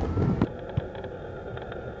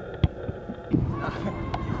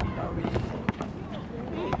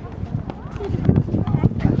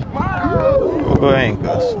 Go ahead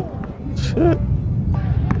bankers. Shit.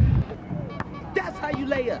 That's how you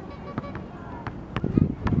lay up.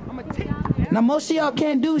 Now most of y'all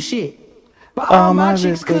can't do shit, but all my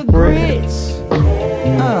chicks cook grits.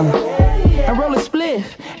 I roll a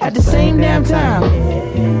spliff at the same damn time.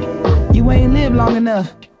 You ain't lived long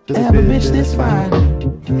enough to have a bitch this fine.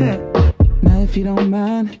 Now if you don't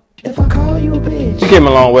mind, if I call you a bitch. You came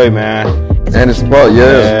a long way, man. And it's about,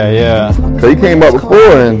 yeah. Cause he came out before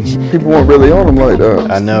and people weren't really on him like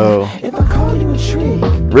that. I know. If I call you a trick,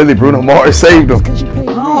 Really, Bruno Mars saved him.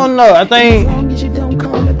 I don't know. I think as long as you don't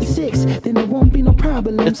call up the 6, then there won't be no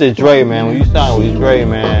problem. it's a Dre, man. When you signed with Dre,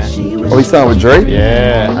 man. Oh, he signed with Drake?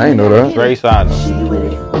 Yeah. I ain't know that. Dre signed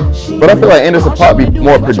him. But I feel like Anderson .Paak be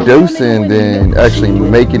more producing than actually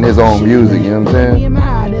making his own music, you know what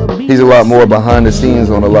I'm saying? He's a lot more behind the scenes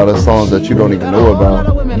on a lot of songs that you don't even know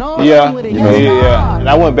about. Yeah. You know? Yeah. And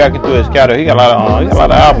I went back into his catalog. He got a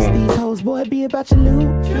lot of albums. These hoes, boy, be about your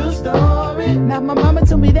loot. True story. Now my mama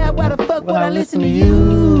told me that. Why the fuck would I listen to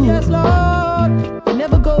you? Yes, Lord. You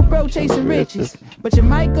never go broke chasing riches, but you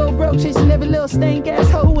might go broke chasing every little stank ass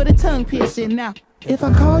hoe with a tongue piercing. Now, if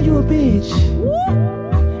I call you a bitch,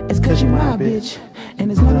 it's cause you my bitch.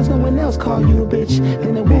 And as long as no one else call you a bitch,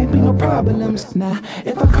 then there won't be no problems. Now,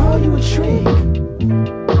 if I call you a trick,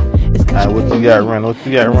 it's cause Alright, what you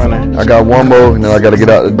got running? I got one more, and then I gotta get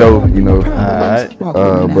out the door, you know. Alright.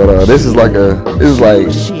 But this is like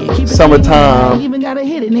summertime.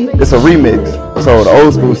 It's a remix. So the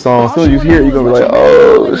old school song, as soon as you hear it, you're gonna be like,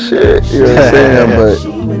 oh shit. You know what I'm saying?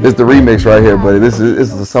 But it's the remix right here. But this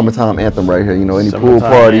is a summertime anthem right here. You know, any pool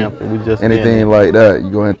party, anything like that, you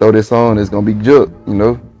go ahead and throw this on, it's gonna be juke, you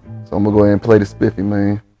know. So I'm gonna go ahead and play the spiffy,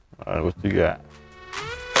 man. Alright, what you got?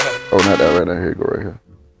 Oh, not that right now. Here, go right here.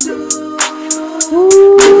 Yeah.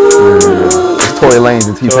 It's Tory Lanez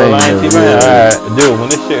and T-Pain. Alright, dude, when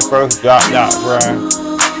this shit first dropped out, bro,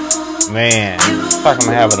 man, talking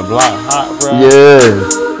about having a block hot, bro. Yeah.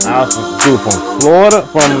 I was from Florida,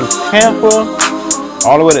 from Tampa,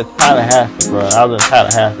 all the way to Tallahassee, bro. I was in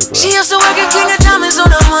Tallahassee, bro. She used to work at King of Diamonds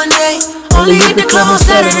on a Monday. Only hit the club on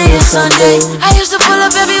Saturday and Sunday. I used to pull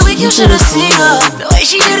up every week, you should've seen her. The way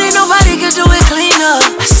she did it, nobody could do it cleaner.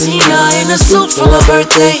 I seen her in a suit for her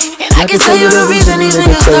birthday, and I can tell you the reason these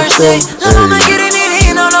niggas thirsty. Now mama getting it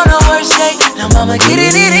in on her worst day. Now mama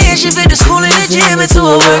getting it in, she fit the school and the gym into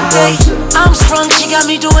a work day. I'm sprung, she got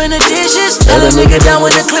me doing the dishes. Tell a nigga down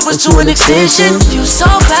when the clip was to an extension. You so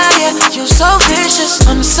bad, yeah, you so vicious.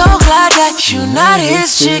 I'm so glad that you not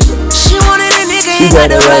his chick. She wanted a nigga, he got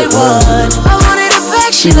the right one. I wanted a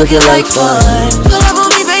bag, she looking like fun. Pull up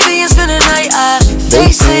on me, baby, and spend the night.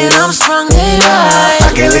 They saying I'm sprung, they lie.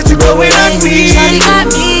 I can't let you go without me. Shawty got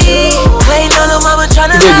me waiting on her mama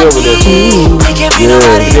tryna love me. It can't be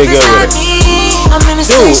nobody if it's not me. I'm in the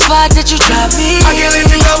same spot that you dropped me. I can't let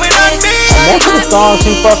you go without me. Most of the songs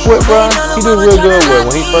he fuck with, bro, he do real good with.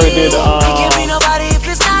 When he first did, It can't be nobody if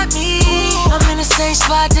it's not me. I'm in the same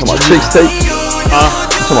spot that you Chicks Tape?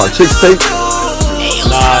 Come on, Chicks Tape?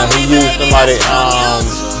 Nah, he used somebody,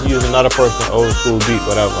 he used another person, old school beat,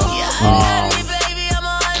 whatever. Damn,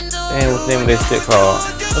 what's the name of this shit called?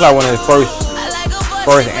 It's like one of his first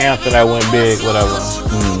anthem that went big, whatever.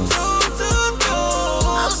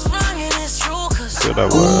 What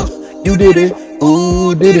that was. You did it.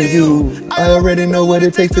 Ooh, didn't you? I already know what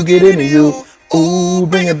it takes to get into you. Ooh,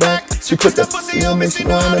 bring it back. She put that pussy on me. She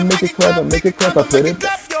wanna make it clap. I make it clap. I put it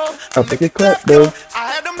back. I make it clap, though.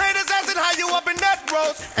 I had them haters asking how you up in that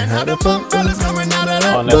road. And how the fuck was coming out of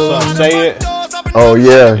that On that song, Say It. Oh,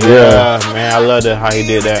 yeah. Man, I love that, how he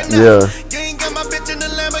did that. Yeah. You ain't got my bitch in the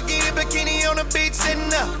Lamborghini bikini on the beach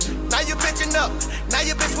sitting up. Now you bitching up. Now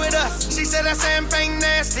you bitch with us. She said that champagne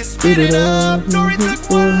nasty. Speed it up. Dory took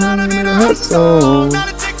 400 in a hot song. Now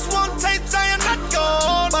the chicks want tape saying not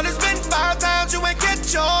gone. But it's been 5 times you ain't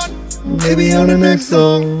catch on. Maybe on the next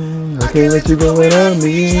song. I can't let you go without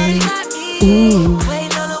me. Ooh.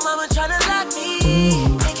 waiting on her mama tryna lock me.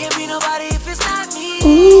 It can't be nobody if it's not me.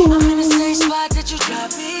 Ooh. I'm in the same spot that you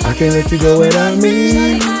dropped me. I can't let you go without me.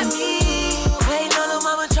 Waiting on her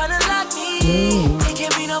mama tryna lock me. It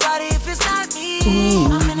can't be nobody if it's not me.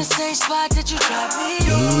 I'm in the same spot that you dropped me.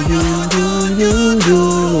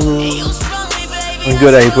 It's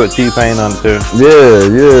good that he put T-Pain on it too.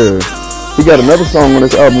 Yeah. He got another song on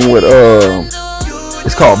this album with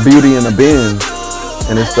it's called Beauty and the Benz,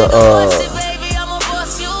 and it's the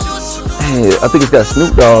I think it's got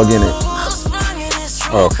Snoop Dogg in it.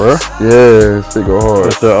 Oh, for real? Yeah, shit go hard.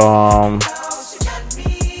 It's the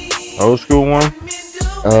old school one.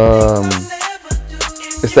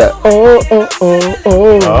 It's that oh.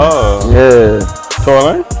 Yeah. Tory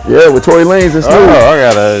Lanez? Yeah, with Tory Lanez and Snoop. Oh,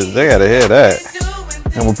 they gotta hear that.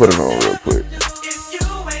 I'm gonna put it on real quick.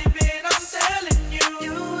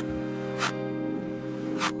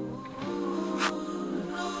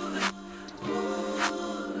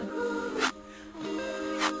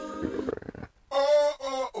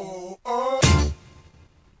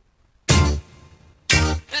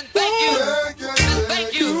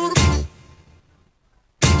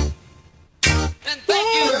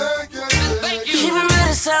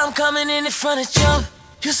 I'm coming in front of jump.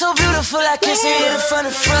 You're so beautiful, I can't see it in front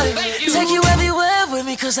of front. Take you everywhere with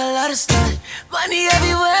me, cause I love to stunt. Money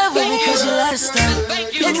everywhere with me, cause you love to stunt.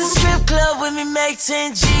 Hit the strip club with me, make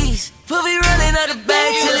 10 G's. We'll be running out the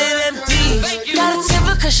bag till it empties. Got a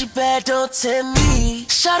temper cause she bad, don't tempt me.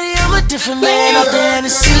 Shawty, I'm a different man off the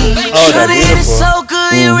Hennessy. Shawty, it is so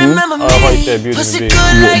good, you remember me. Pussy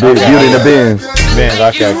good like Beauty in the Benz.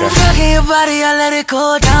 Okay. Rocking your body, I let it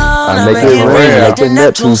go down. I make it rain like the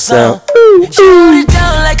Neptune sound. You hold it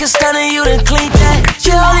down like a stunner, you done clean that.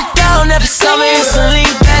 You hold it down every summer, it's a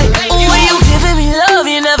lean back. When you giving me love,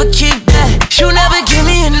 you never keep that. You never give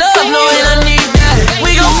me enough, knowing I need that.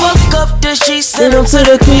 We gon' fuck up the sheets, send them to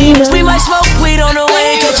the cleaners. We might smoke weed on the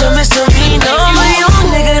way, catch a misdemeanor. I'm a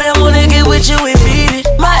young nigga that wanna get with you and beat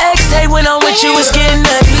it. My ex hate when I'm with you, it's getting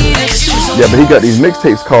heated. Yeah, but he got these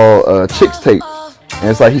mixtapes called Chicks Tape. And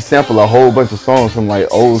it's like he sampled a whole bunch of songs from like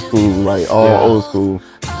old school, like all old school.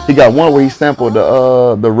 He got one where he sampled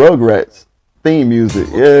the Rugrats theme music.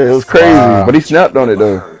 Yeah, it was crazy, but he snapped on it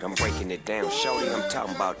though. I'm breaking it down, shorty. I'm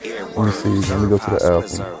talking about air. Let me see. Let me go to the album.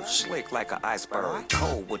 Slick like an iceberg,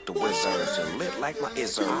 cold with the wizards, and lit like my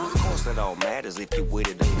izzard. Of course, it all matters if you with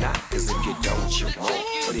it or not. Cause if you don't, you won't.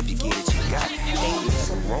 But if you get it, you got. Ain't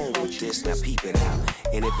nothing wrong with this. Now peep it out.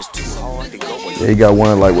 And if it's too hard to go, yeah, he got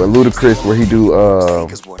one like with Ludacris where he do oh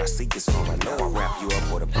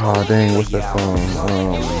dang, what's that song?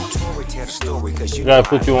 You gotta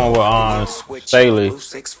put you on with Staley.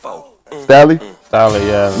 Staley? Staley,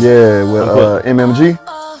 yeah. Yeah, with MMG.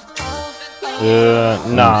 Yeah,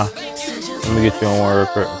 nah. Let me get you on one real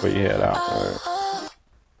quick before you head out. All right.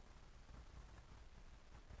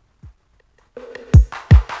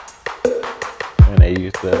 And they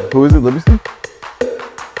used that. Who is it? Let me see.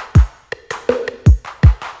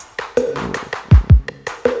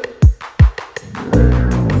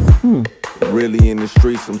 Really in the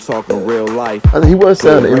streets, I'm talking real life. I think he was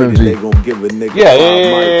sounding MMG. They gon' give a nigga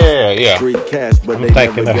yeah. Street cash, but I'm they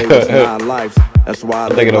never gave us 9 lives. That's why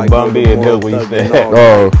I'm thinking of Bumby and Dill when you said.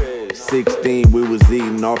 Oh. 16, we was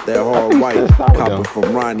eating off that hard white. Copper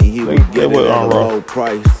from Ronnie, he would get it at a low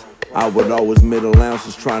price. I would always middle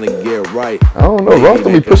ounces trying to get right. I don't know. Ross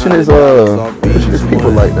don't be pushing his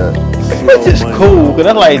people like that. Which is cool, cause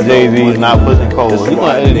that's like Jay-Z's not pushing Cole. You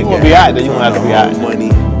wanna be out there, you wanna have to be out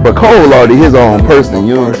there. But Cole already his own person,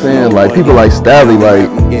 you know what I'm saying? Like people like Staley, like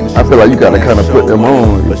I feel like you gotta kind of put them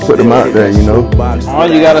on, put them out there, you know. Oh,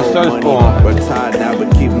 you gotta search for them. But tired now, but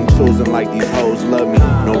keep them choosing like these hoes love me.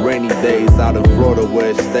 No rainy days out of Florida where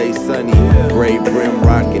it stays sunny. Gray brim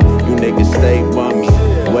rocket, you niggas stay bummy.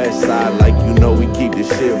 West side, like you know, we keep the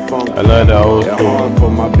shit funky. I love the old school. For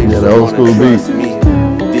my bitch, yeah, the old school beat.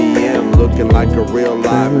 DM looking like a real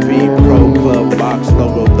live beat. Pro Club box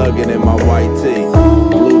logo thugging in my white tee.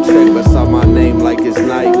 Blue check beside my name like it's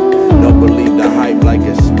Nike. Don't believe the hype like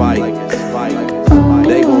it's Spike.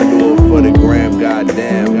 They gon' do it for the gram,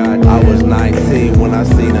 goddamn. I was 19 when I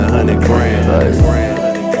seen 100 grand.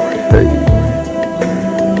 Hey.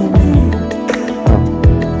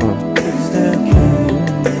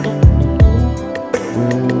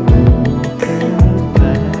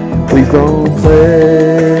 Please don't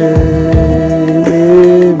play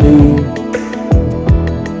with me.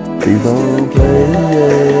 Please don't play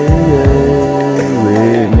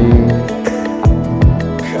with me.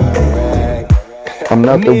 I'm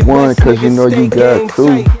not the one, cause you know you got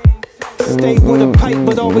two. Stay with a pipe,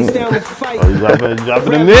 but always down to fight. Oh, you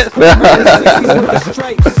dropping the list?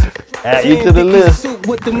 Add you to the list.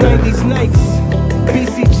 With the 90s nights.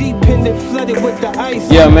 BCG pendant flooded with the ice.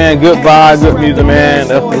 Yeah, man, good vibe, good music, man.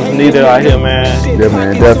 That's what's needed out here, man. Yeah,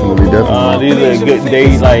 man, definitely. These are good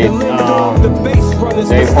days, like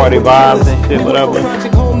day party vibes and shit, whatever.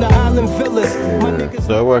 Yeah.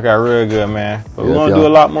 So it worked out real good, man. But we're gonna do a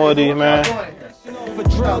lot more of these, man. We're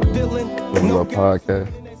gonna do a podcast.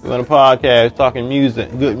 We're on a podcast talking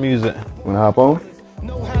music, good music. Wanna hop on?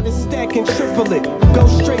 Know how to stack and triple it. Go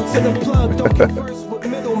straight to the plug, don't converse with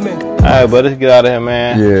middlemen. Alright, but let's get out of here,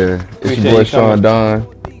 man. Yeah, it's your boy Sean Don.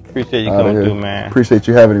 Appreciate you coming through, man. Appreciate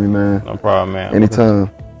you having me, man. No problem, man. Anytime.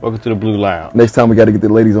 Welcome to the Blue Lounge. Next time we got to get the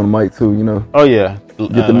ladies on the mic too, you know. Oh yeah.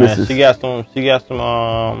 Get the missus. She got some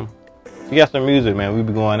you got some music, man. We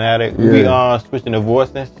be going at it. We be switching the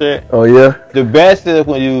voice and shit. Oh yeah. The best is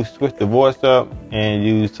when you switch the voice up and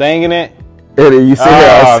you singing it. And then you sing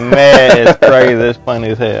it. Oh man, it's crazy. It's funny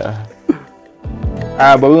as hell.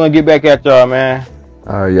 Alright, but we're gonna get back at y'all, man.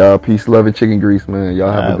 Alright, y'all. Peace, love, and chicken grease, man.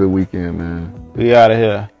 Y'all have a good weekend, man. We out of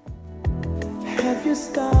here.